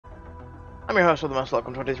I'm your host with the most,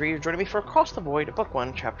 Welcome 23. You're joining me for Across the Void, Book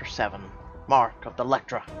 1, Chapter 7, Mark of the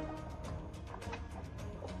Lektra.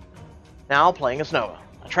 Now playing as Nova.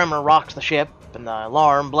 A tremor rocks the ship, and the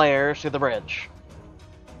alarm blares through the bridge.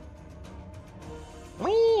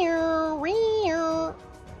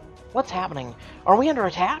 What's happening? Are we under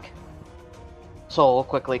attack? Sol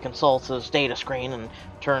quickly consults his data screen and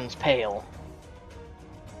turns pale.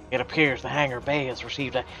 It appears the hangar bay has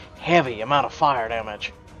received a heavy amount of fire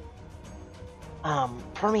damage.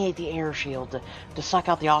 Permeate the air shield to suck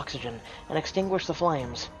out the oxygen and extinguish the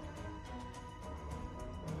flames.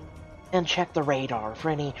 And check the radar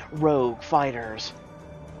for any rogue fighters.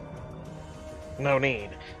 No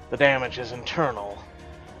need. The damage is internal.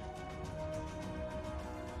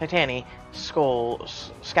 Titani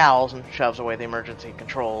scowls and shoves away the emergency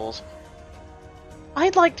controls.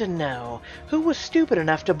 I'd like to know who was stupid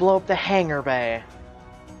enough to blow up the hangar bay.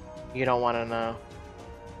 You don't want to know.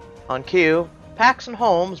 On cue, Pax and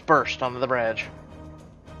Holmes burst onto the bridge.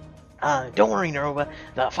 Don't worry, Nova.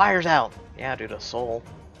 The fire's out. Yeah, due to Sol.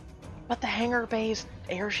 But the hangar bay's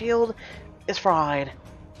air shield is fried.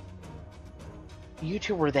 You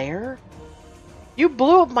two were there? You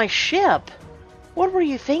blew up my ship! What were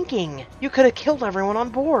you thinking? You could have killed everyone on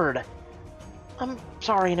board. I'm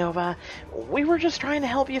sorry, Nova. We were just trying to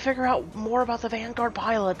help you figure out more about the Vanguard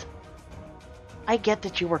pilot. I get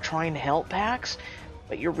that you were trying to help, Pax,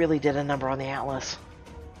 but you really did a number on the Atlas.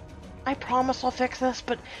 I promise I'll fix this,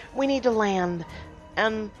 but we need to land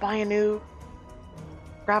and buy a new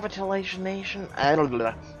gravitation.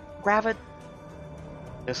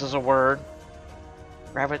 This is a word.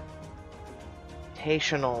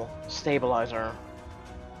 Gravitational stabilizer.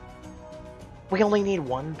 We only need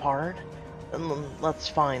one part, and let's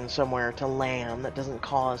find somewhere to land that doesn't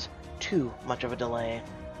cause too much of a delay.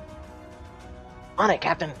 On it,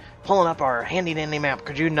 Captain. Pulling up our handy-dandy map.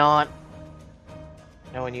 Could you not?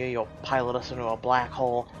 Knowing you, you'll pilot us into a black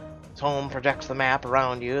hole. As Home projects the map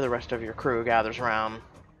around you, the rest of your crew gathers around.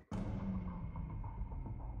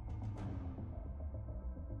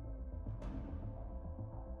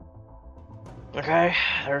 Okay,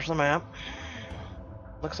 there's the map.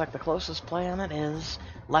 Looks like the closest planet is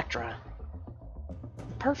Lektra.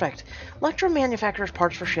 Perfect. Lektra manufactures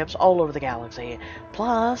parts for ships all over the galaxy.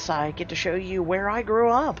 Plus, I get to show you where I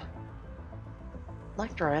grew up.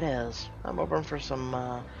 Lektra it is. I'm open for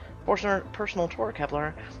some personal tour,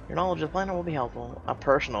 Kepler. Your knowledge of the planet will be helpful. A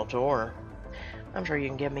personal tour? I'm sure you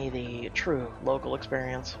can give me the true local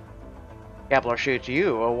experience. Kepler shoots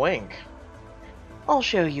you a wink. I'll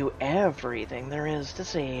show you everything there is to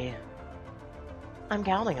see. I'm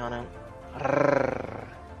counting on it.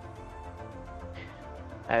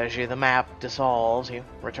 As the map dissolves, you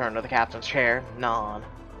return to the captain's chair, nod.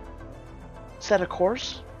 Set a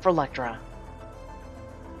course for Lektra.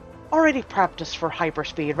 Already practiced for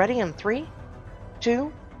hyperspeed. Ready in 3,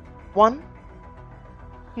 2, 1.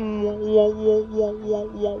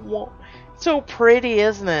 So pretty,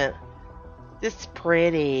 isn't it? It's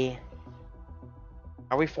pretty.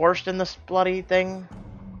 Are we forced in this bloody thing?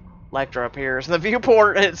 Lektra appears in the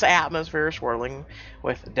viewport, its atmosphere swirling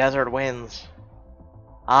with desert winds.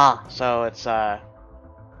 Ah, so it's kind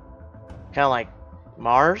of like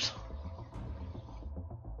Mars?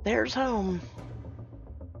 There's home.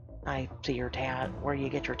 I see your where you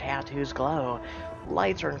get your tattoos glow.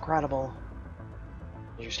 Lights are incredible.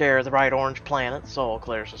 As you stare at the bright orange planet, Sol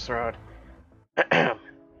clears his throat.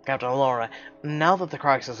 Captain Laura, now that the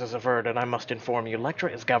crisis is averted, I must inform you,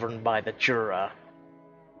 Lektra is governed by the Jura.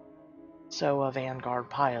 So a Vanguard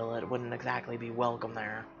pilot wouldn't exactly be welcome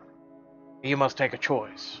there. You must take a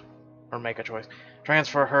choice. Or make a choice.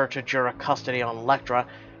 Transfer her to Jura custody on Lektra,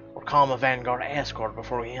 or calm a Vanguard escort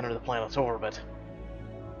before we enter the planet's orbit.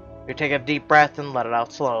 You take a deep breath and let it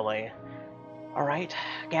out slowly. Alright,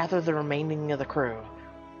 gather the remaining of the crew.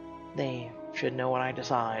 They should know what I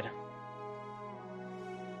decide.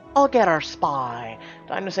 I'll get our spy.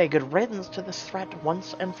 Time to say good riddance to this threat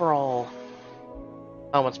once and for all.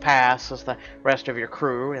 Moments pass as the rest of your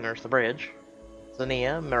crew enters the bridge.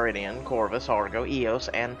 Xenia, Meridian, Corvus, Argo, Eos,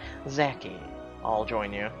 and Zaki all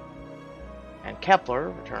join you. And Kepler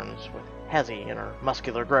returns with Hezi in her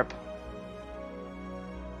muscular grip.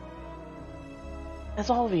 As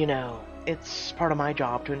all of you know, it's part of my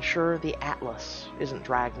job to ensure the Atlas isn't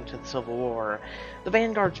dragged into the Civil War. The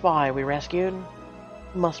Vanguard spy we rescued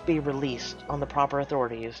must be released on the proper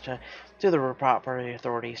authorities to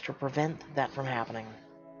prevent that from happening.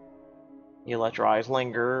 You let your eyes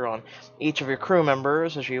linger on each of your crew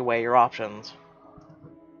members as you weigh your options.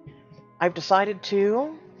 I've decided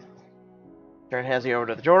to turn Hezi over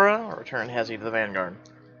to the Jura or return Hezi to the Vanguard.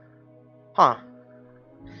 Huh.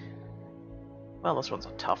 Well, this one's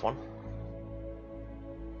a tough one.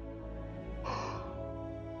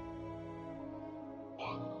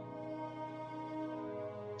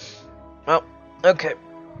 Well, okay.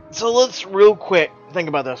 So let's real quick think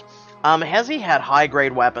about this. Hezi had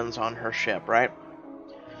high-grade weapons on her ship, right?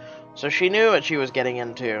 So she knew what she was getting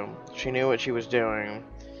into. She knew what she was doing.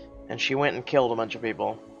 And she went and killed a bunch of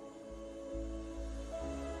people.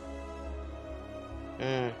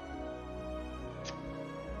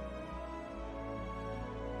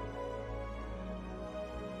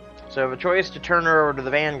 So I have a choice to turn her over to the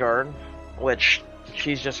Vanguard, which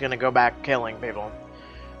she's just going to go back killing people,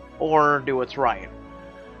 or do what's right.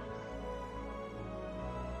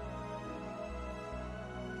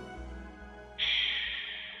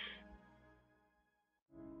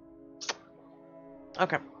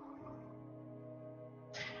 Okay.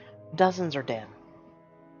 Dozens are dead.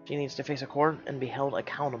 She needs to face a court and be held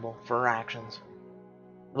accountable for her actions.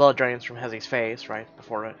 Blood drains from Hezi's face right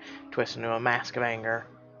before it twists into a mask of anger.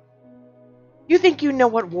 You think you know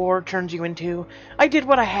what war turns you into? I did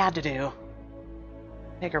what I had to do.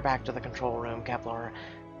 Take her back to the control room, Kepler,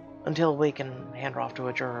 until we can hand her off to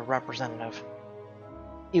a juror representative.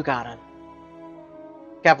 You got it.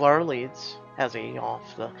 Kepler leads Hezi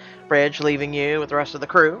off the bridge, leaving you with the rest of the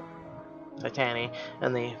crew. Titani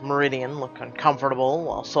and the Meridian look uncomfortable,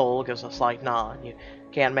 while Sol gives a slight nod. You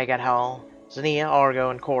can't make out how Xenia,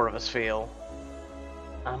 Argo, and Corvus feel.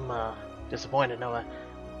 I'm disappointed, Noah.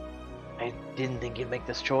 I didn't think you'd make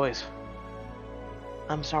this choice.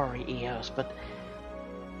 I'm sorry, Eos, but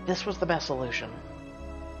this was the best solution.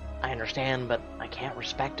 I understand, but I can't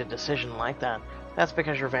respect a decision like that. That's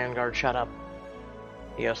because your Vanguard shut up.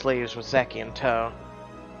 Eos leaves with Zeki in tow.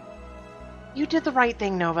 You did the right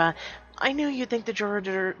thing, Nova. I knew you'd think the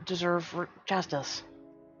juror deserved justice.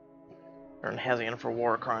 Earn Hesian for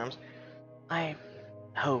war crimes. I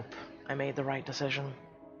hope I made the right decision.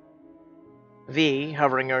 V,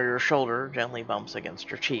 hovering over your shoulder, gently bumps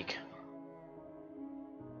against your cheek.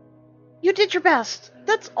 You did your best.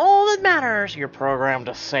 That's all that matters. You're programmed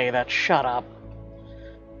to say that. Shut up.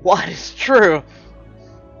 What is true?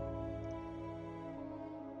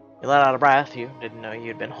 You let out a breath you didn't know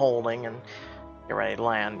you'd been holding, and you're ready to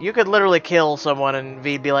land. You could literally kill someone and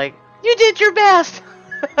V'd be like, you did your best!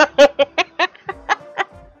 I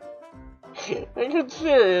can see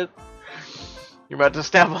it. You're about to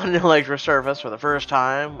step on the Lektra surface for the first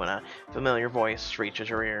time when a familiar voice reaches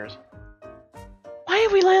your ears. Why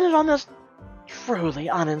have we landed on this truly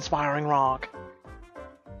uninspiring rock?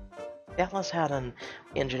 Deathless had an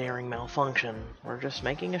engineering malfunction. We're just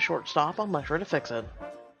making a short stop on Lektra to fix it.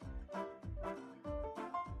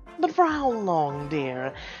 But for how long,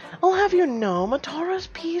 dear? I'll have you know Matara's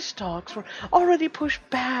peace talks were already pushed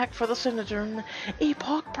back for the Senator and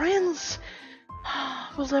Epoch Prince.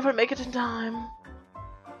 We'll never make it in time.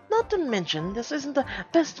 Not to mention, this isn't the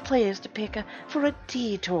best place to pick for a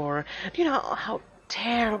detour. Do you know how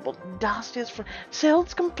terrible dust is for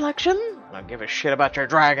Celd's complexion? I don't give a shit about your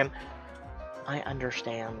dragon. I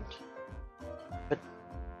understand. But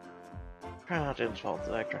try not to insult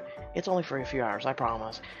the Lektra. It's only for a few hours, I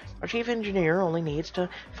promise. Our chief engineer only needs to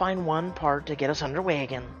find one part to get us underway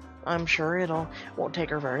again. I'm sure won't take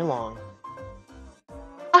her very long.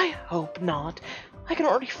 I hope not. I can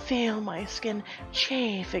already feel my skin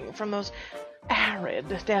chafing from those arid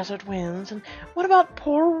desert winds. And what about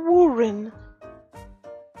poor Wurin?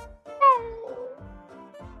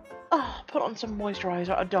 Oh, put on some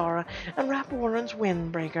moisturizer, Adara, and wrap Wurin's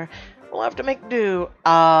windbreaker. We'll have to make do.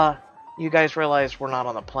 You guys realize we're not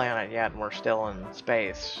on the planet yet, and we're still in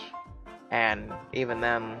space. And even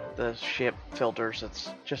then, the ship filters,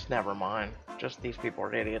 it's just never mind. Just these people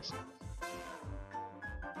are idiots.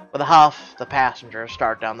 With a huff, the passengers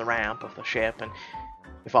start down the ramp of the ship, and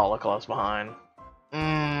you follow close behind.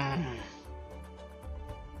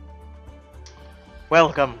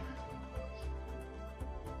 Welcome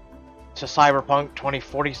to Cyberpunk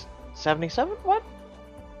 2077? What?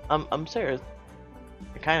 I'm serious.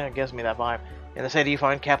 It kind of gives me that vibe. In the city, you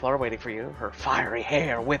find Kepler waiting for you, her fiery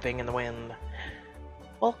hair whipping in the wind.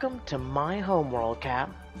 Welcome to my homeworld, Cap.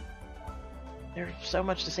 There's so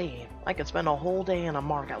much to see. I could spend a whole day in a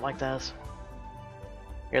market like this.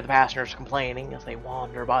 You hear the passengers complaining as they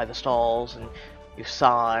wander by the stalls, and you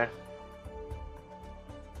sigh.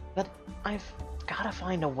 But I've got to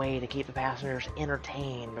find a way to keep the passengers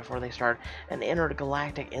entertained before they start an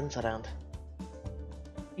intergalactic incident.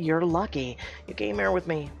 You're lucky. You came here with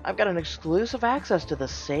me. I've got an exclusive access to the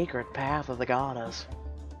sacred path of the goddess.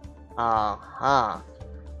 Uh-huh.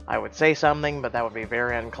 I would say something, but that would be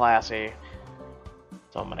very unclassy.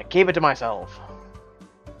 So I'm gonna keep it to myself.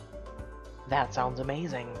 That sounds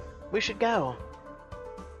amazing. We should go.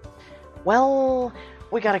 Well,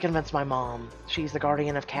 we gotta convince my mom. She's the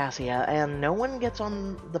guardian of Cassia, and no one gets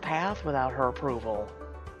on the path without her approval.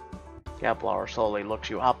 Kepler slowly looks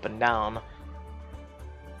you up and down.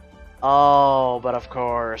 Oh, but of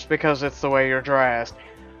course, because it's the way you're dressed.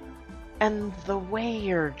 And the way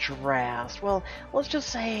you're dressed, well, let's just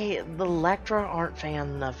say the Lektra aren't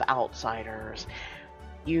fan of outsiders.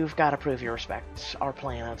 You've got to prove you respect our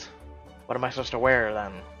planet. What am I supposed to wear,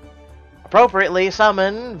 then? Appropriately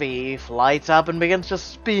summon, V lights up and begins to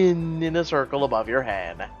spin in a circle above your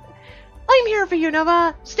head. I'm here for you,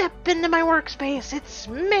 Nova! Step into my workspace, it's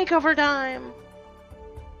makeover time!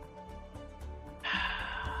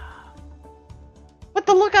 With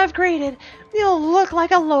the look I've created, you'll look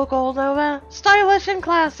like a local, Nova. Stylish and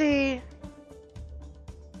classy.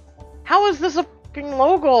 How is this a fucking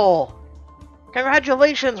local?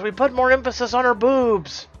 Congratulations, we put more emphasis on her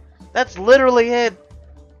boobs. That's literally it.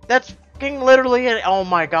 That's fucking literally it. Oh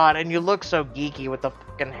my god, and you look so geeky with the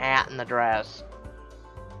fucking hat and the dress.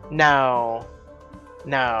 No.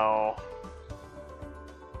 No.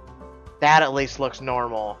 That at least looks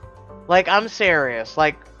normal. Like, I'm serious.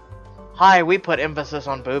 Like, hi, we put emphasis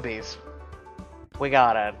on boobies. We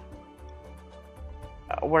got it.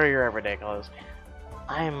 What are your everyday clothes?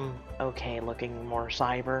 I'm okay looking more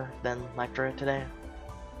cyber than Lektra today.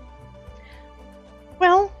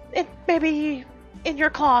 Well, it may be in your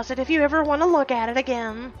closet if you ever want to look at it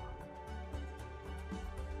again.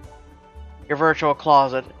 Your virtual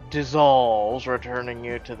closet dissolves, returning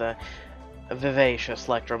you to the vivacious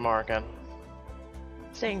Lektra market.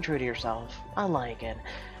 Staying true to yourself. I like it.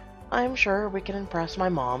 I'm sure we can impress my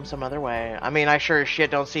mom some other way. I mean, I sure as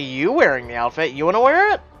shit don't see you wearing the outfit. You want to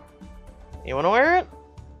wear it? You want to wear it?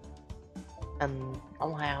 And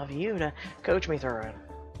I'll have you to coach me through it.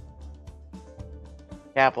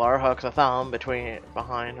 Kepler hooks a thumb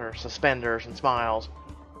behind her suspenders and smiles.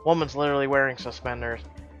 Woman's literally wearing suspenders.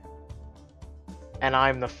 And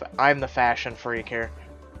I'm the fashion freak here.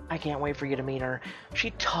 I can't wait for you to meet her.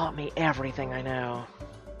 She taught me everything I know.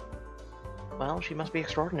 Well, she must be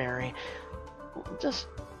extraordinary. Just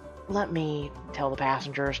let me tell the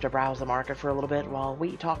passengers to browse the market for a little bit while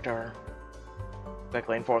we talk to her.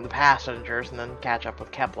 Quickly inform the passengers and then catch up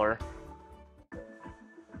with Kepler.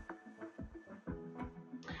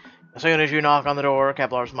 As soon as you knock on the door,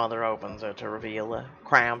 Kepler's mother opens it to reveal a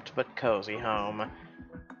cramped but cozy home.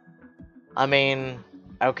 I mean,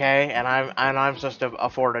 okay, and I'm supposed to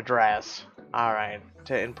afford a dress. Alright,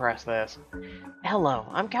 to impress this. Hello,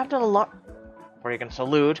 I'm Captain Before you can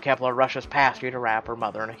salute, Kepler rushes past you to wrap her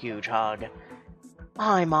mother in a huge hug.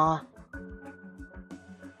 Hi, Ma.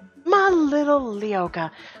 My little Leoka.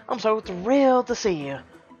 I'm so thrilled to see you.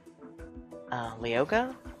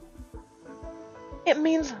 Leoka? It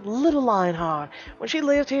means Little Lionheart. When she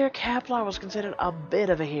lived here, Kepler was considered a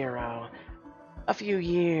bit of a hero. A few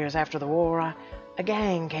years after the war, a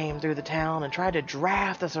gang came through the town and tried to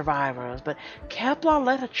draft the survivors, but Kepler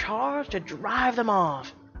led a charge to drive them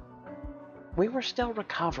off. We were still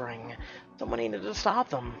recovering. Someone needed to stop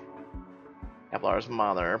them. Kepler's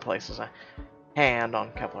mother places a hand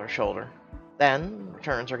on Kepler's shoulder, then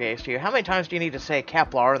turns her gaze to you. How many times do you need to say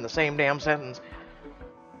Kepler in the same damn sentence?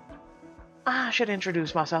 I should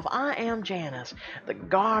introduce myself. I am Janus, the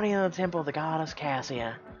guardian of the temple of the goddess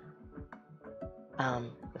Cassia.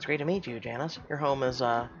 It's great to meet you, Janus. Your home is,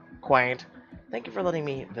 quaint. Thank you for letting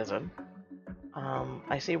me visit.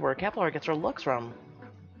 I see where Kepler gets her looks from.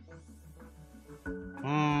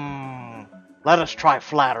 Let us try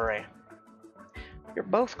flattery. You're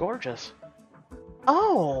both gorgeous.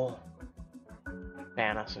 Oh!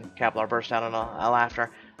 Janus and Kepler burst out in a laughter.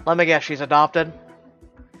 Let me guess, she's adopted?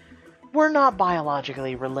 We're not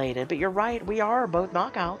biologically related, but you're right, we are both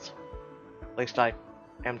knockouts. At least I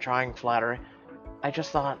am trying flattery. I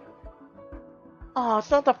just thought... Oh,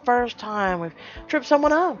 it's not the first time we've tripped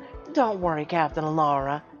someone up. Don't worry, Captain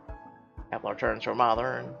Alara. Kepler turns to her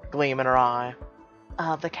mother and gleam in her eye.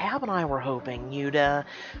 The cab and I were hoping you'd,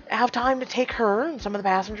 have time to take her and some of the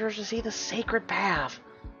passengers to see the sacred path.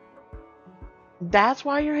 That's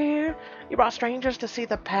why you're here? You brought strangers to see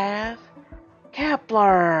the path?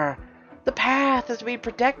 Kepler! The path is to be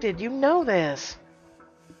protected, you know this.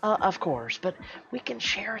 Of course, but we can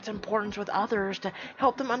share its importance with others to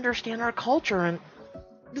help them understand our culture, and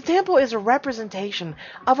the temple is a representation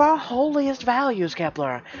of our holiest values,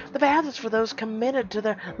 Kepler. The path is for those committed to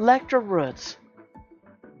their Lektra roots.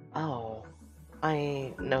 Oh,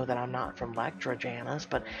 I know that I'm not from Lektra, Janus,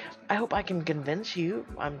 but I hope I can convince you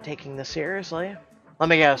I'm taking this seriously. Let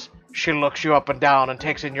me guess, she looks you up and down and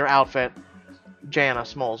takes in your outfit.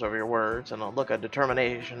 Janus mulls over your words, and a look of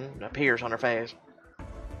determination appears on her face.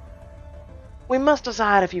 We must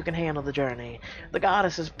decide if you can handle the journey. The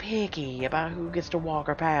goddess is picky about who gets to walk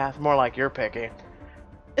her path. More like you're picky.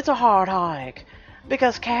 It's a hard hike,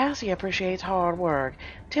 because Cassie appreciates hard work.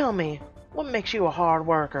 Tell me, what makes you a hard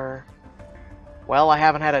worker? Well, I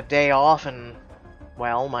haven't had a day off in,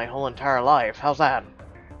 well, my whole entire life. How's that?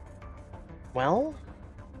 Well,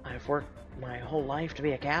 I've worked my whole life to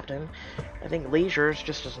be a captain. I think leisure is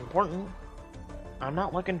just as important. I'm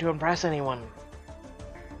not looking to impress anyone.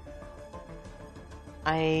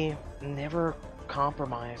 I never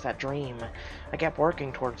compromised that dream. I kept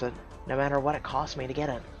working towards it, no matter what it cost me to get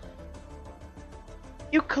it.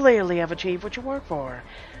 You clearly have achieved what you work for.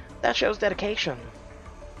 That shows dedication.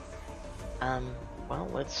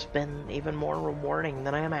 Well, it's been even more rewarding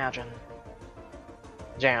than I imagined.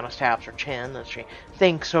 Janice taps her chin as she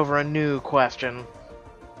thinks over a new question.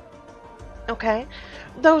 Okay,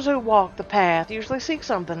 those who walk the path usually seek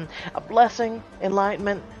something. A blessing,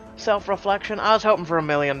 enlightenment, self-reflection. I was hoping for $1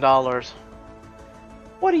 million.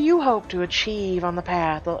 What do you hope to achieve on the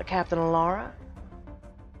path, Captain Alara?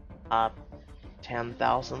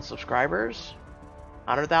 10,000 subscribers?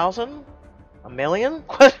 100,000? 1 million?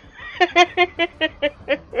 What?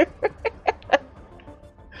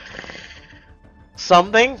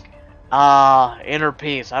 Something? Inner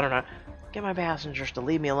peace. I don't know. Get my passengers to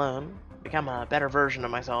leave me alone. Become a better version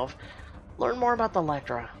of myself. Learn more about the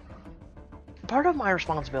Lektra. Part of my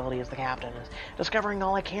responsibility as the captain is discovering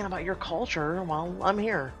all I can about your culture while I'm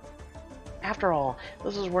here. After all,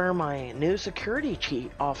 this is where my new security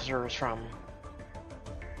chief officer is from.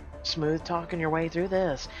 Smooth talking your way through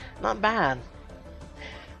this. Not bad.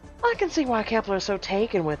 I can see why Kepler is so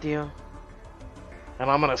taken with you. And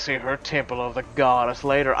I'm gonna see her temple of the goddess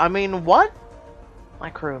later. I mean, what? My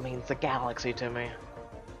crew means the galaxy to me.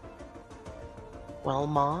 Well,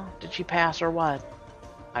 Ma, did she pass or what?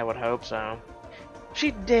 I would hope so.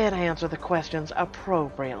 She did answer the questions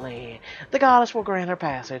appropriately. The goddess will grant her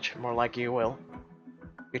passage, more like you will.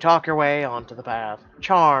 You talk your way onto the path.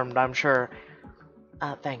 Charmed, I'm sure.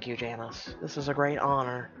 Thank you, Janice. This is a great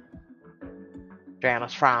honor.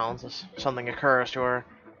 Janice frowns as something occurs to her.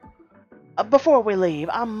 Before we leave,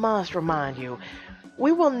 I must remind you,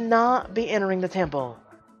 we will not be entering the temple.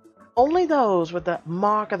 Only those with the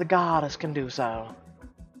mark of the goddess can do so.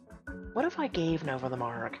 What if I gave Nova the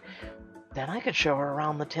mark? Then I could show her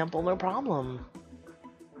around the temple, no problem.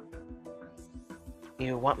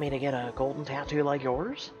 You want me to get a golden tattoo like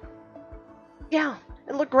yours? Yeah,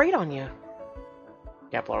 it looked great on you.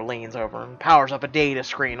 Kepler leans over and powers up a data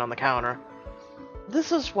screen on the counter.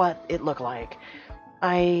 This is what it looked like.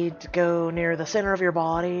 I'd go near the center of your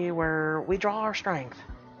body where we draw our strength.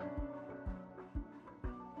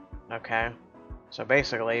 Okay. So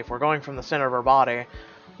basically, if we're going from the center of our body...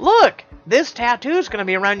 Look! This tattoo's gonna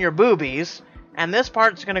be around your boobies, and this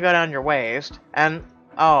part's gonna go down your waist, and...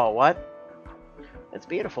 Oh, what? It's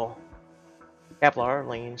beautiful. Kepler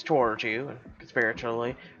leans towards you, and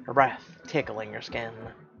conspiratorially, her breath tickling your skin.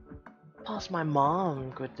 Plus, my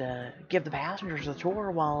mom could give the passengers a tour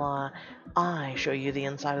while I show you the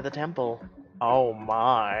inside of the temple. Oh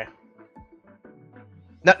my.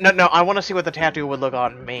 No, I want to see what the tattoo would look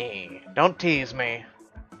on me. Don't tease me.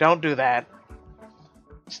 Don't do that.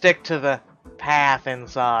 Stick to the path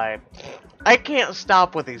inside. I can't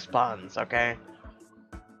stop with these puns, okay?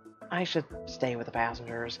 I should stay with the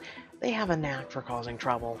passengers. They have a knack for causing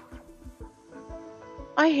trouble.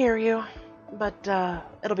 I hear you, but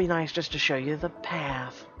it'll be nice just to show you the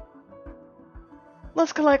path.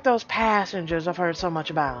 Let's collect those passengers I've heard so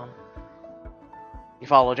much about. You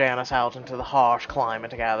follow Janice out into the harsh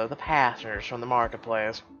climate to gather the passengers from the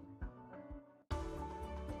marketplace.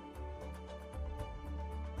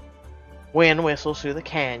 Wind whistles through the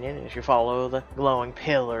canyon as you follow the glowing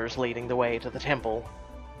pillars leading the way to the temple.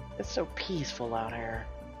 It's so peaceful out here.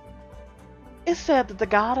 It's said that the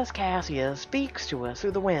goddess Cassia speaks to us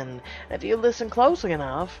through the wind. If you listen closely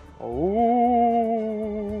enough... Oh!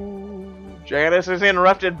 Janice is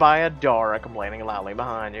interrupted by Adara complaining loudly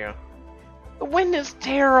behind you. The wind is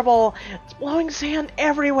terrible! It's blowing sand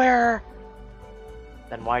everywhere!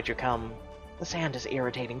 Then why'd you come? The sand is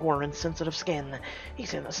irritating Warren's sensitive skin.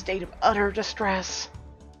 He's in a state of utter distress.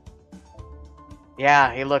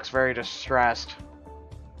 Yeah, he looks very distressed.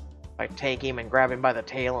 If I take him and grab him by the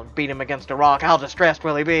tail and beat him against a rock, how distressed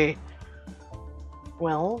will he be?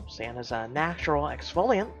 Well, sand is a natural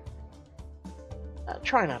exfoliant.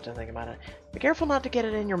 Try not to think about it. Be careful not to get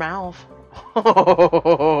it in your mouth.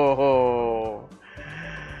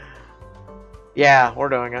 Yeah, we're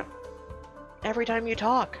doing it. Every time you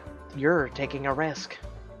talk, you're taking a risk.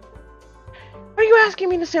 Are you asking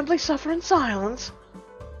me to simply suffer in silence?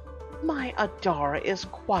 My Adara is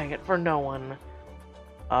quiet for no one.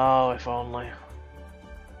 Oh, if only.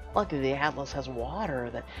 Luckily, the Atlas has water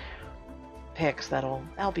that picks that'll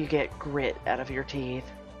help you get grit out of your teeth.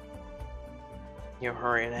 You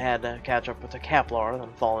hurry ahead to catch up with the Kepler,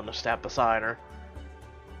 then fall into step beside her.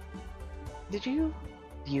 Did you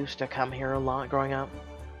used to come here a lot growing up?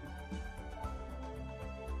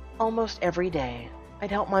 Almost every day,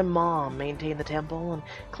 I'd help my mom maintain the temple and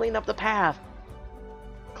clean up the path.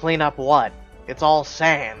 Clean up what? It's all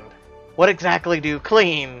sand. What exactly do you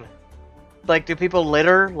clean? Like, do people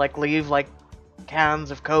litter? Like, leave, like,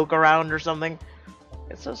 cans of Coke around or something?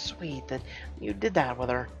 It's so sweet that you did that with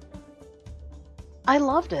her. I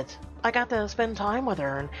loved it. I got to spend time with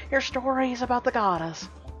her and hear stories about the goddess.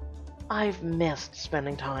 I've missed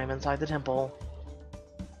spending time inside the temple.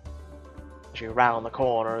 As you round the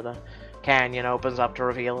corner, the canyon opens up to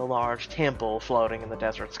reveal a large temple floating in the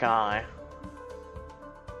desert sky.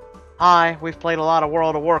 Hi, we've played a lot of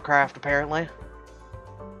World of Warcraft, apparently.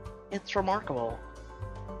 It's remarkable.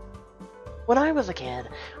 When I was a kid,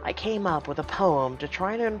 I came up with a poem to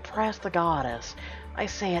try to impress the goddess. I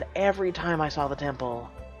say it every time I saw the temple.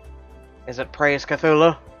 Is it Praise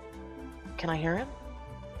Cthulhu? Can I hear it?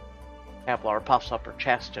 Kepler puffs up her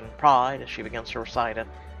chest in pride as she begins to recite it.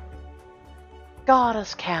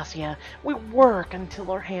 Goddess Cassia, we work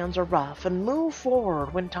until our hands are rough and move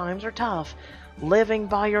forward when times are tough, living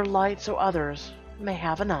by your light so others may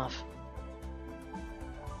have enough.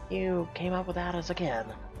 You came up with that as a kid.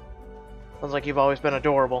 Sounds like you've always been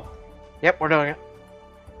adorable. Yep, we're doing it.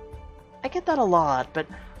 I get that a lot, but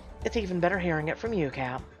it's even better hearing it from you,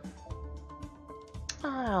 Cap.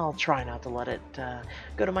 I'll try not to let it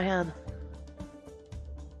go to my head.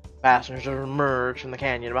 Passengers emerge from the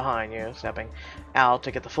canyon behind you, stepping out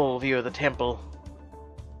to get the full view of the temple.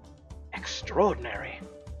 Extraordinary.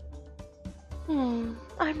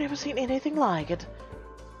 I've never seen anything like it.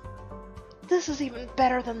 This is even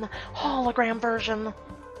better than the hologram version.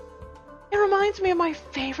 It reminds me of my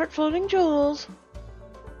favorite floating jewels.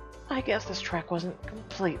 I guess this trek wasn't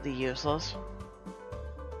completely useless.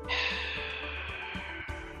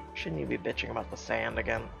 Shouldn't you be bitching about the sand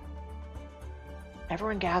again?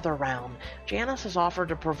 Everyone gather around. Janice has offered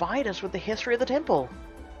to provide us with the history of the temple.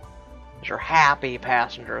 As your happy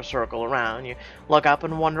passengers circle around, you look up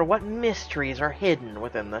and wonder what mysteries are hidden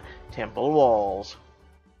within the temple walls.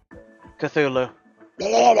 Cthulhu.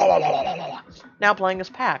 Now playing as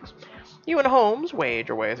Pax. You and Holmes wade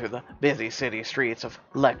your way through the busy city streets of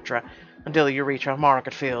Lektra until you reach a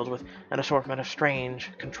market field with an assortment of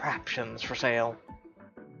strange contraptions for sale.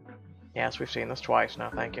 Yes, we've seen this twice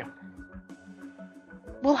now, thank you.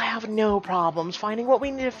 We'll have no problems finding what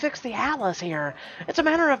we need to fix the Atlas here. It's a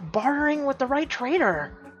matter of bartering with the right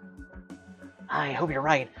trader. I hope you're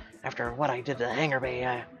right. After what I did to the hangar bay,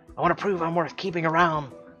 I want to prove I'm worth keeping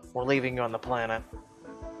around. We're leaving you on the planet.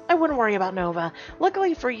 I wouldn't worry about Nova.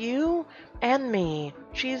 Luckily for you and me,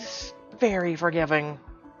 she's very forgiving.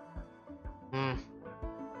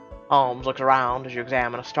 Holmes looks around as you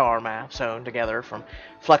examine a star map sewn together from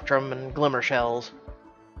plectrum and glimmer shells.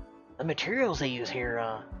 The materials they use here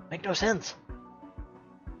make no sense.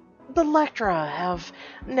 The Lektra have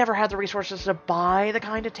never had the resources to buy the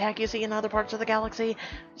kind of tech you see in other parts of the galaxy,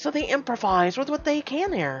 so they improvise with what they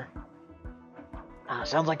can here.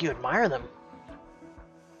 Sounds like you admire them.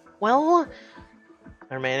 Well,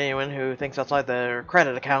 there may be anyone who thinks outside their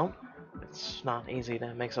credit account. It's not easy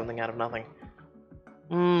to make something out of nothing.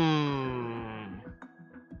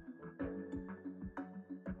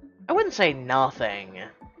 I wouldn't say nothing.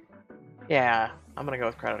 Yeah, I'm gonna go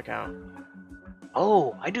with credit account.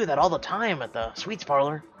 Oh, I do that all the time at the sweets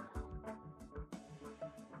parlor.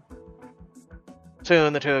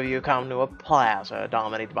 Soon the two of you come to a plaza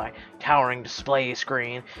dominated by towering display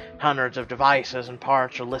screen. Hundreds of devices and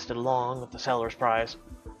parts are listed along with the seller's price.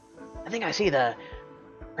 I think I see the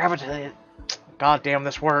God damn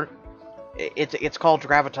this word. It's called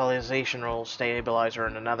gravitational stabilizer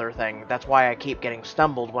and another thing. That's why I keep getting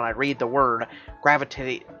stumbled when I read the word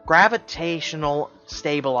gravitational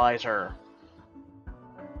stabilizer.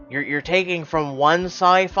 You're taking from one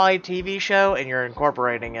sci-fi TV show and you're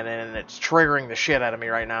incorporating it, and it's triggering the shit out of me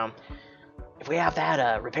right now. If we have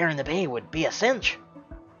that, repairing the bay would be a cinch.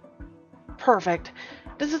 Perfect.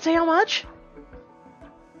 Does it say how much?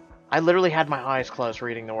 I literally had my eyes closed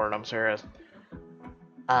reading the word, I'm serious.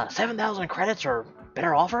 7,000 credits or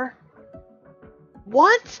better offer?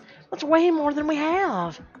 What? That's way more than we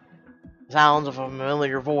have. Sounds of a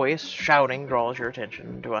familiar voice shouting draws your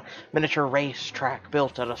attention to a miniature racetrack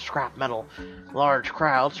built out of scrap metal. A large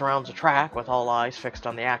crowd surrounds the track with all eyes fixed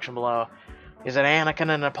on the action below. Is it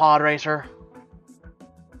Anakin in a pod racer?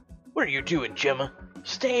 What are you doing, Gemma?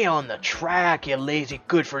 Stay on the track, you lazy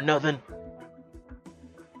good-for-nothing.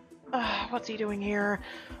 What's he doing here?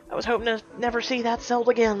 I was hoping to never see that Celd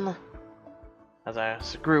again. As a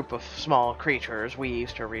group of small creatures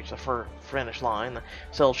weaves to reach the finish line, the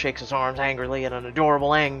Celd shakes his arms angrily at an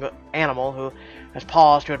adorable animal who has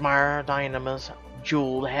paused to admire Dynama's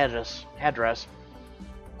jeweled headdress.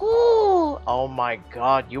 Ooh! Oh my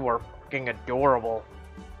god, you are fucking adorable.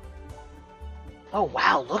 Oh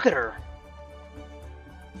wow, look at her.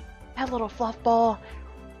 That little fluff ball.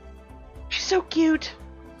 She's so cute.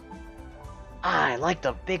 I like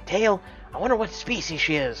the big tail. I wonder what species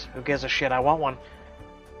she is. Who gives a shit? I want one.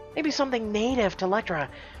 Maybe something native to Lektra.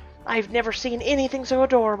 I've never seen anything so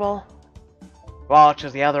adorable. Watch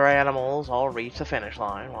as the other animals all reach the finish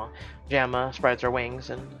line, while Gemma spreads her wings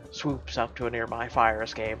and swoops up to a nearby fire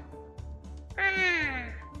escape.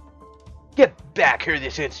 Get back here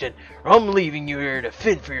this instant, or I'm leaving you here to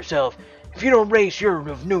fend for yourself. If you don't race, you're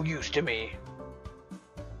of no use to me.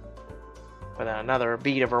 With another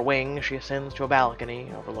beat of her wing, she ascends to a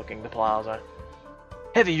balcony overlooking the plaza.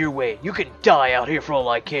 Heavy your way. You can die out here for all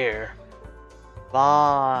I care.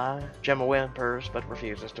 Bye. Gemma whimpers, but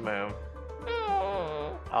refuses to move.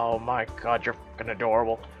 Oh my god, you're fucking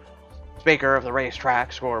adorable. Speaker of the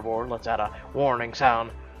racetrack scoreboard lets out a warning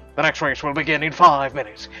sound. The next race will begin in 5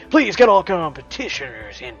 minutes. Please get all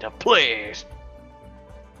competitioners into place.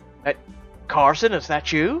 Carson, is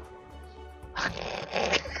that you?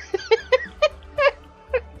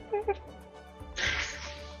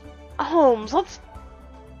 Holmes, let's...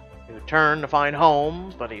 You turn to find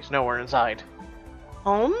Holmes, but he's nowhere in sight.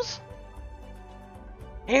 Holmes?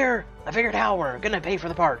 Here, I figured out we're gonna pay for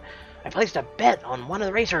the part. I placed a bet on one of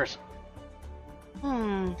the racers.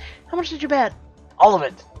 How much did you bet? All of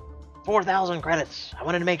it. 4,000 credits. I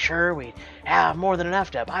wanted to make sure we have more than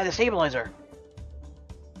enough to buy the stabilizer.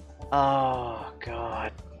 Oh,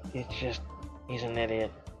 God. It's just... He's an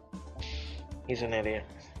idiot. He's an idiot.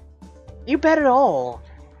 You bet it all.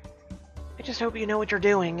 I just hope you know what you're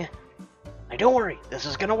doing. Now, don't worry. This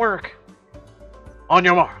is gonna work. On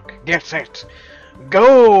your mark. Get set.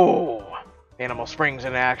 Go! The animal springs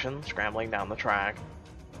into action, scrambling down the track.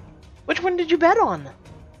 Which one did you bet on?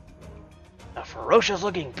 A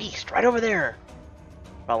ferocious-looking beast right over there.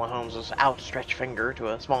 Following Holmes' outstretched finger to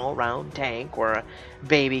a small round tank where a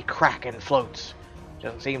baby kraken floats.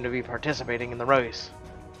 Doesn't seem to be participating in the race.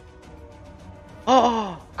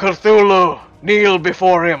 Oh, Cthulhu! Kneel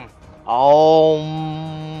before him!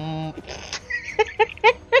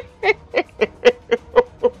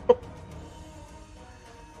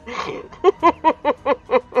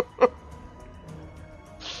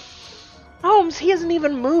 Holmes, he isn't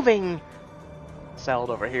even moving. Celd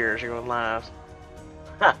overhears you and laughs.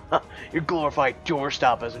 Your glorified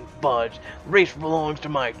doorstop isn't budged. The race belongs to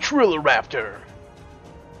my Trilleraptor.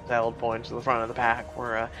 Celd points to the front of the pack,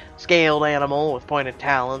 where a scaled animal with pointed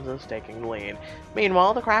talons is taking the lead.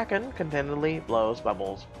 Meanwhile, the Kraken contentedly blows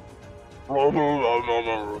bubbles. Hail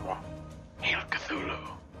Cthulhu.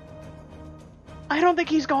 I don't think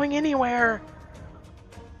he's going anywhere.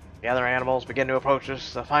 The other animals begin to approach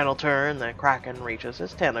us. The final turn, the Kraken reaches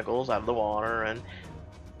his tentacles out of the water and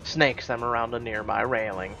snakes them around a nearby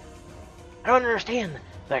railing. I don't understand.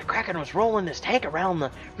 The Kraken was rolling his tank around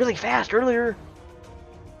really fast earlier.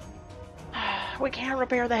 We can't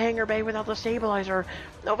repair the hangar bay without the stabilizer.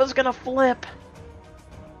 Nova's gonna flip.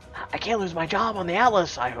 I can't lose my job on the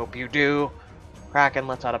Atlas. I hope you do. Kraken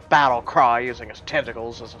lets out a battle cry using his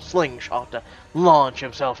tentacles as a slingshot to launch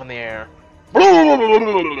himself in the air.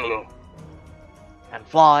 And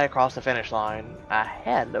fly across the finish line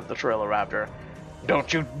ahead of the Trilleraptor.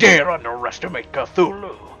 Don't you dare underestimate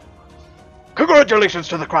Cthulhu. Congratulations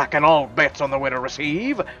to the Kraken. All bets on the winner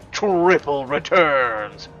receive triple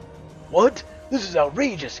returns. What? This is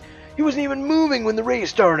outrageous. He wasn't even moving when the race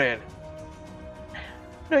started.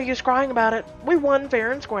 No use crying about it. We won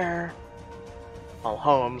fair and square. While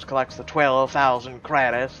Holmes collects the 12,000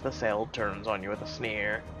 credits, the Celd turns on you with a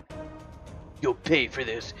sneer. You'll pay for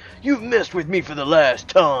this. You've messed with me for the last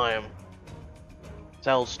time.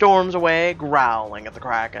 Celd storms away, growling at the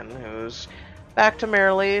Kraken, who's back to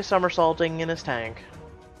merrily somersaulting in his tank.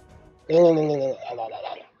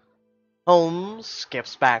 Holmes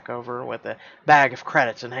skips back over with a bag of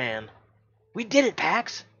credits in hand. We did it,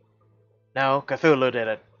 Pax! No, Cthulhu did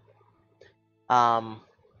it. I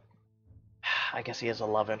guess he has a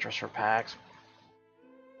love interest for Pax.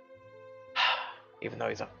 Even though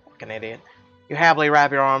he's a fucking idiot. You happily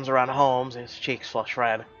wrap your arms around Holmes, his cheeks flush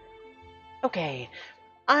red. Okay,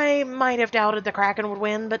 I might have doubted the Kraken would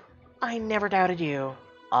win, but I never doubted you.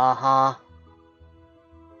 Uh-huh.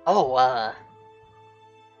 Oh,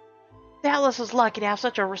 Dallas is lucky to have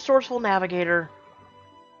such a resourceful navigator.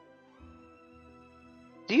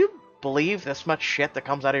 Do you believe this much shit that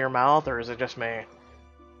comes out of your mouth, or is it just me?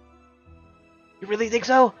 You really think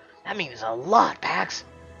so? That means a lot, Pax.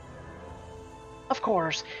 Of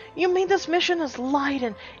course. You mean this mission is light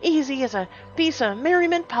and easy as a piece of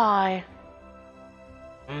merriment pie.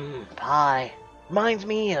 Pie. Reminds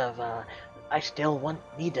me of, I still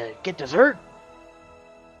need to get dessert.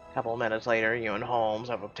 A couple of minutes later, you and Holmes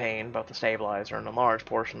have obtained both the stabilizer and a large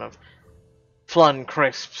portion of Flun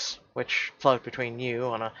crisps, which float between you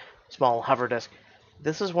on a small hover disk.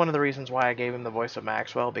 This is one of the reasons why I gave him the voice of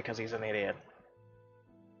Maxwell, because he's an idiot.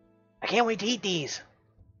 I can't wait to eat these.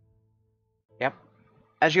 Yep.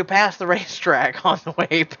 As you pass the racetrack on the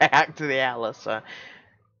way back to the Atlas, a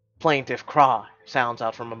plaintive cry sounds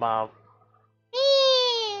out from above.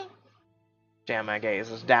 Gemma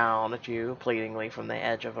gazes down at you pleadingly from the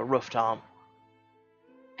edge of a rooftop.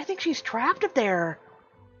 I think she's trapped up there.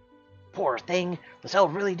 Poor thing. The cell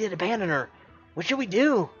really did abandon her. What should we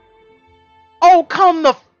do? Oh, come the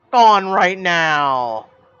f on right now!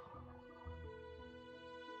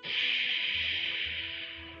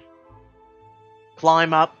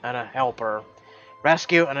 Climb up and help her.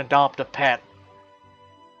 Rescue and adopt a pet.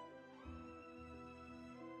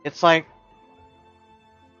 It's like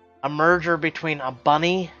a merger between a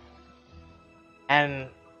bunny and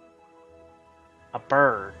a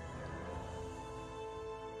bird.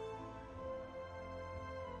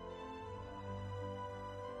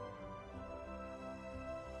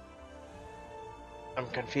 I'm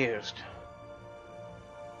confused.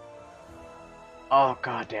 Oh,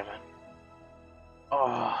 god damn it.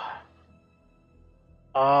 Oh.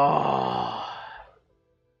 Oh.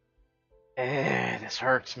 This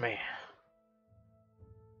hurts me.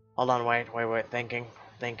 Hold on, wait. Thinking.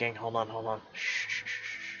 Hold on. Shh.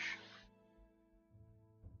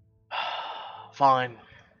 Fine.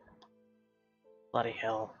 Bloody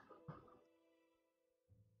hell.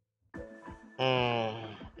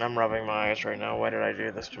 I'm rubbing my eyes right now. Why did I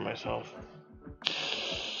do this to myself?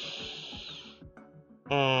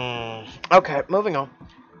 Okay, moving on.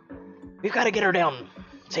 We've got to get her down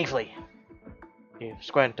safely. You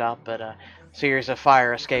squint up at a series of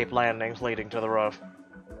fire escape landings leading to the roof.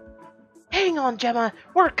 Hang on, Gemma.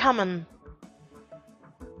 We're coming.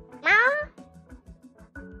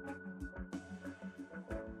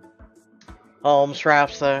 Holmes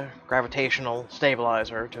straps the gravitational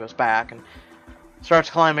stabilizer to his back and starts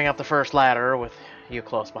climbing up the first ladder with you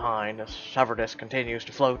close behind as hover disk continues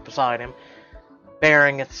to float beside him,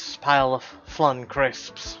 bearing its pile of Flun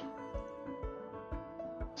crisps.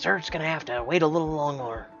 Sir's gonna have to wait a little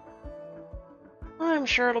longer. I'm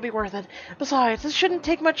sure it'll be worth it. Besides, this shouldn't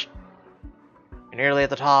take much. You're nearly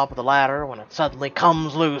at the top of the ladder when it suddenly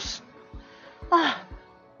comes loose.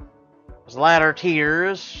 As the ladder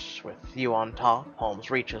teeters, with you on top,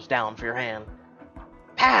 Holmes reaches down for your hand.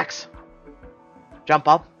 Pax! Jump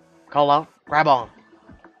up, call out, grab on.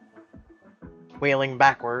 Wheeling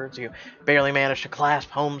backwards, you barely manage to clasp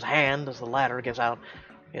Holmes' hand as the ladder gives out.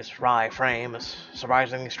 His wry frame is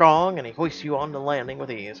surprisingly strong, and he hoists you on the landing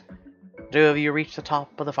with ease. The two of you reach the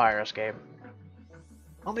top of the fire escape.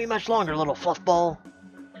 Won't be much longer, little fluffball.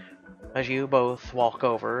 As you both walk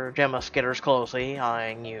over, Gemma skitters closely,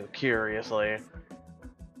 eyeing you curiously.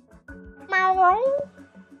 Meow.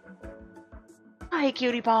 Hi,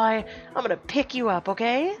 cutie pie. I'm gonna pick you up,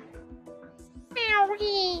 okay?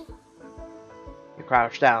 Meowie. You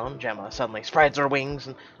crouch down. Gemma suddenly spreads her wings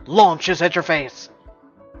and launches at your face.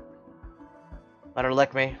 Let her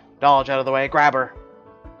lick me. Dodge out of the way. Grab her.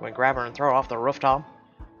 Can we grab her and throw her off the rooftop?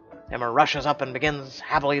 Emma rushes up and begins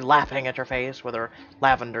happily lapping at your face with her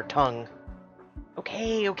lavender tongue.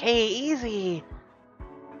 Okay, easy.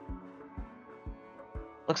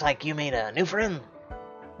 Looks like you made a new friend.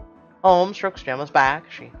 Holmes strokes Gemma's back.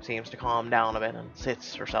 She seems to calm down a bit and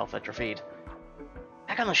sits herself at your feet.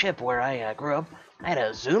 Back on the ship where I grew up, I had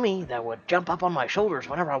a zoomie that would jump up on my shoulders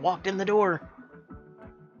whenever I walked in the door.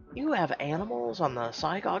 You have animals on the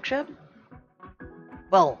Psygog ship?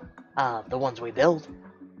 Well, the ones we built.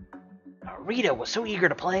 Rita was so eager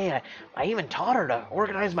to play, I even taught her to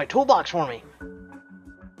organize my toolbox for me.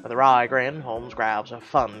 With a wry grin, Holmes grabs a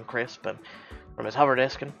Fun crisp and from his hover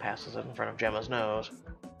disk and passes it in front of Gemma's nose.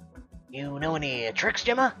 You know any tricks,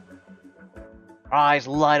 Gemma? Her eyes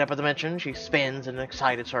light up at the mention. She spins in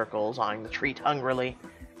excited circles, eyeing the treat hungrily.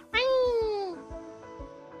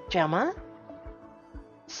 Gemma?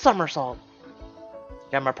 Somersault.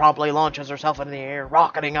 Gemma promptly launches herself into the air,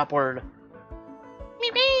 rocketing upward.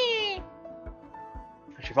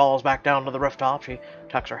 As she falls back down to the rooftop, she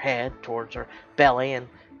tucks her head towards her belly and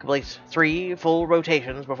Completes 3 full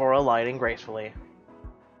rotations before alighting gracefully.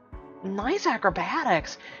 Nice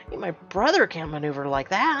acrobatics. Even my brother can't maneuver like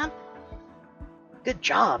that. Good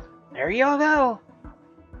job. There you go.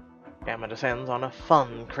 Gamma descends on a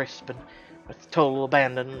fun crisp and with total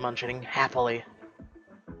abandon, munching happily.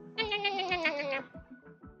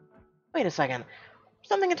 Wait a second.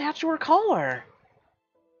 Something attached to her collar.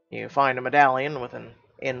 You find a medallion with an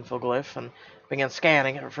infoglyph and begin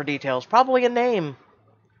scanning it for details, probably a name.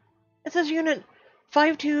 It says Unit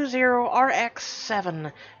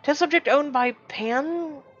 520RX7, test subject owned by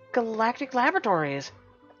Galactic Laboratories.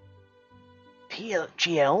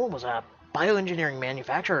 PGL was a bioengineering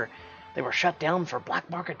manufacturer. They were shut down for black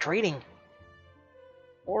market trading.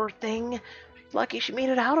 Poor thing. She's lucky she made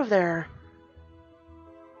it out of there.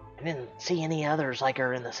 I didn't see any others like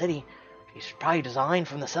her in the city. She's probably designed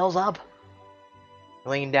from the cells up.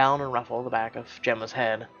 Lean down and ruffle the back of Gemma's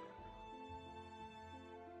head.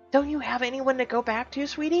 Don't you have anyone to go back to,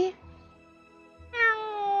 sweetie?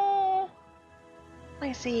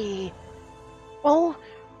 I see. Well,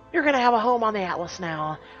 you're gonna have a home on the Atlas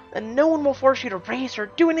now, and no one will force you to race or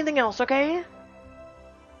do anything else, okay?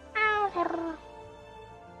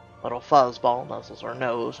 Little fuzzball nuzzles her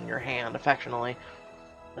nose in your hand affectionately.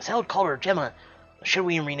 The cell called her Gemma. Should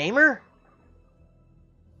we rename her?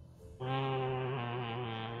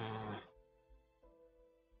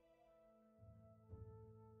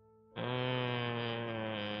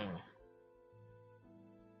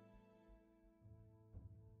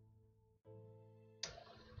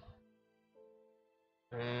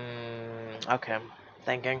 Okay,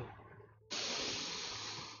 thinking.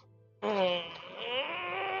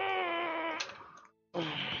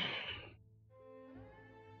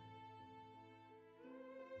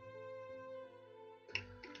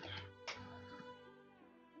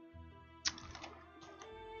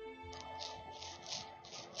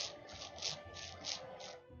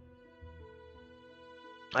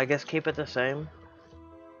 I guess keep it the same.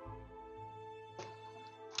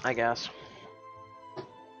 I guess.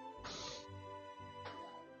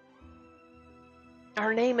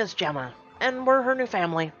 Her name is Gemma, and we're her new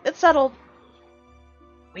family. It's settled.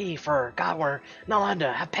 We forgot we're not allowed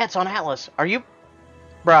to have pets on Atlas. Are you...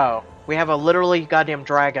 Bro, we have a literally goddamn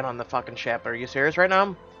dragon on the fucking ship. Are you serious right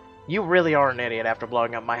now? You really are an idiot after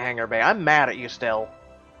blowing up my hangar bay. I'm mad at you still.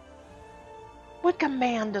 What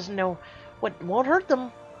command doesn't know what won't hurt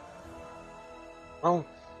them? Well,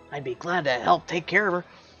 I'd be glad to help take care of her.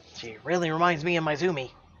 She really reminds me of my Zumi.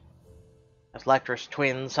 As Lektra's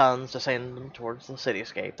twin sons descend towards the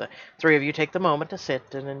cityscape, the three of you take the moment to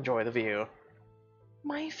sit and enjoy the view.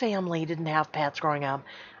 My family didn't have pets growing up,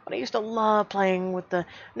 but I used to love playing with the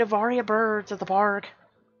Navaria birds at the park.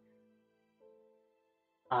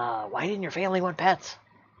 Why didn't your family want pets?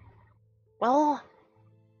 Well,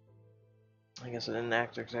 I guess I didn't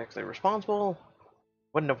act exactly responsible.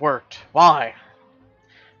 Wouldn't have worked. Why?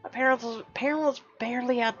 My parents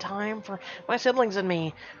barely had time for my siblings and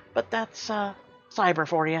me, but that's, cyber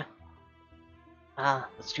for you.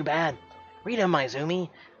 That's too bad. Rita Maizumi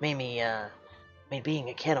made being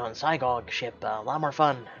a kid on Cygog ship a lot more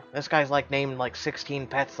fun. This guy's named 16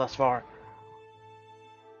 pets thus far.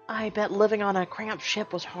 I bet living on a cramped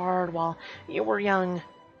ship was hard while you were young.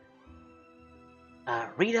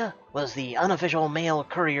 Rita was the unofficial male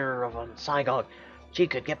courier of Cygog. She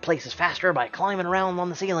could get places faster by climbing around on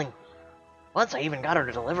the ceiling. Once I even got her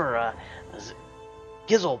to deliver a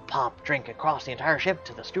Gizzle Pop drink across the entire ship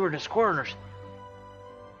to the stewardess quarters.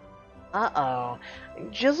 Uh-oh.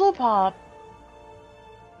 Gizzle Pop.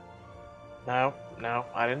 No,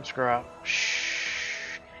 I didn't screw up.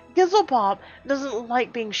 Shh. Gizzle Pop doesn't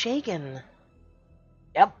like being shaken.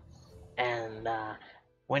 Yep. And,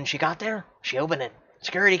 when she got there, she opened it.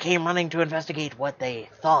 Security came running to investigate what they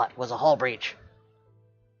thought was a hull breach.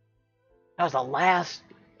 That was the last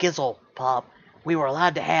Gizzle Pop we were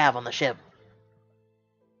allowed to have on the ship.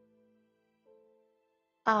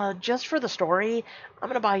 Just for the story, I'm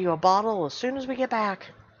gonna buy you a bottle as soon as we get back.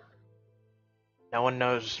 No one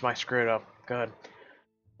knows my screwed up. Good.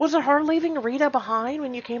 Was it hard leaving Rita behind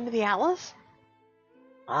when you came to the Atlas?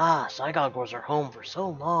 Cygog was her home for so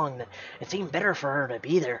long that it seemed better for her to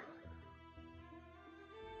be there.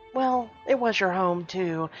 Well, it was your home,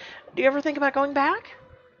 too. Do you ever think about going back?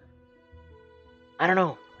 I don't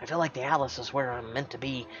know. I feel like the Atlas is where I'm meant to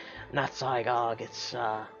be, not Cygog. It's,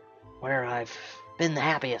 where I've been the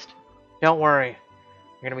happiest. Don't worry.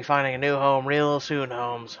 You're gonna be finding a new home real soon,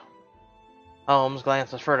 Holmes. Holmes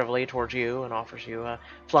glances furtively towards you and offers you a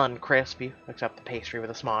Flun crisp. You accept the pastry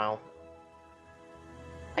with a smile.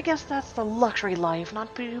 I guess that's the luxury life,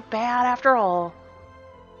 not too bad after all.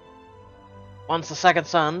 Once the second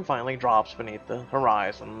sun finally drops beneath the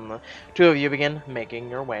horizon, the two of you begin making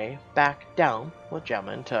your way back down with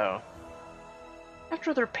Gemma in tow.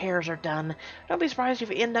 After the repairs are done, don't be surprised if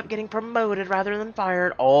you end up getting promoted rather than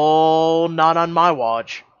fired. Oh, not on my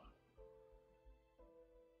watch.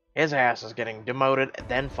 His ass is getting demoted,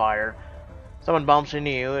 then fired. Someone bumps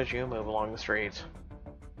into you as you move along the streets.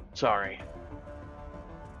 Sorry.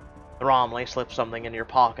 The Romley slips something into your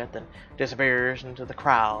pocket, then disappears into the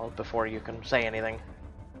crowd before you can say anything.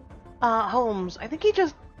 Holmes, I think he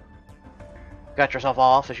just... Cut yourself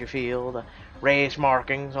off as you feel the raised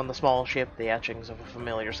markings on the small ship, the etchings of a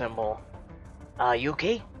familiar symbol. You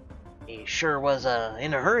okay? He sure was,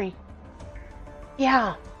 in a hurry.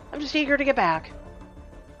 Yeah, I'm just eager to get back.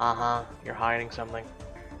 Uh-huh, you're hiding something.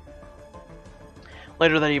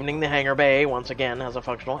 Later that evening, the hangar bay once again has a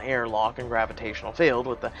functional airlock and gravitational field.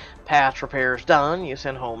 With the patch repairs done, you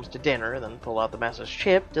send Holmes to dinner, then pull out the message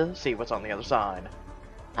chip to see what's on the other side.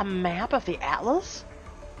 A map of the Atlas?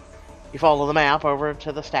 You follow the map over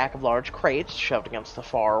to the stack of large crates shoved against the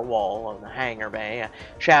far wall of the hangar bay. A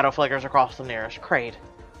shadow flickers across the nearest crate.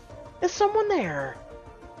 Is someone there?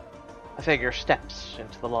 A figure steps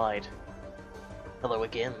into the light. Hello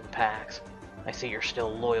again, Pax. I see you're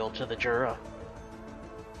still loyal to the Jura.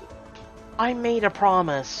 I made a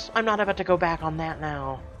promise. I'm not about to go back on that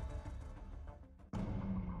now.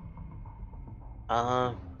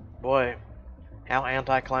 Boy. How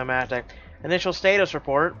anticlimactic. Initial status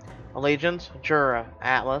report. Allegiance, Jura,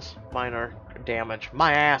 Atlas, minor damage.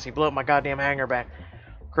 My ass, he blew up my goddamn hangar back.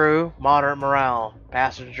 Crew, moderate morale.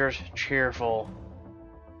 Passengers, cheerful.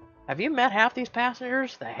 Have you met half these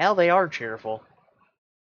passengers? The hell they are cheerful.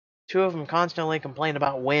 Two of them constantly complain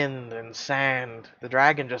about wind and sand. The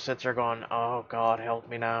dragon just sits there going, oh God, help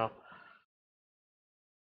me now.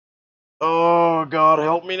 Oh God,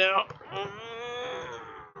 help me now.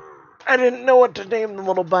 I didn't know what to name the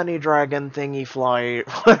little bunny dragon thingy fly,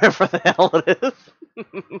 whatever the hell it is.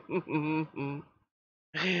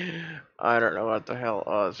 I don't know what the hell it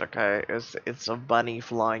was, okay? It's a bunny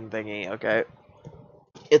flying thingy, okay?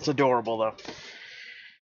 It's adorable, though.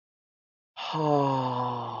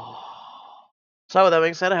 So with that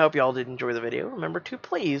being said, I hope y'all did enjoy the video. Remember to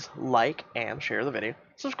please like and share the video.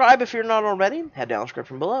 Subscribe if you're not already. Head down the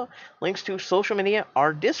description below. Links to social media,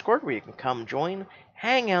 our Discord, where you can come join,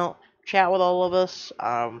 hang out, chat with all of us.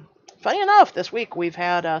 Funny enough, this week we've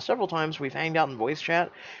had several times we've hanged out in voice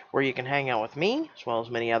chat, where you can hang out with me, as well as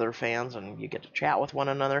many other fans, and you get to chat with one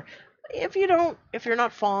another. If you're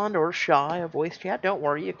not fond or shy of voice chat, don't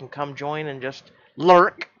worry. You can come join and just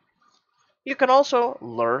lurk. You can also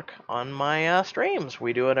lurk on my streams.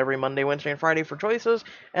 We do it every Monday, Wednesday, and Friday for choices,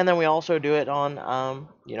 and then we also do it on,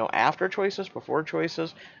 after choices, before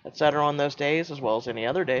choices, etc. on those days, as well as any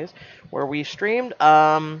other days, where we streamed,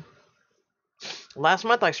 last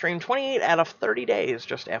month I streamed 28 out of 30 days,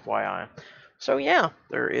 just FYI. So yeah,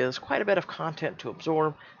 there is quite a bit of content to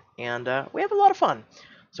absorb, and we have a lot of fun.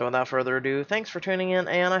 So without further ado, thanks for tuning in,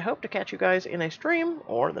 and I hope to catch you guys in a stream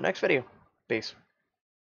or the next video. Peace.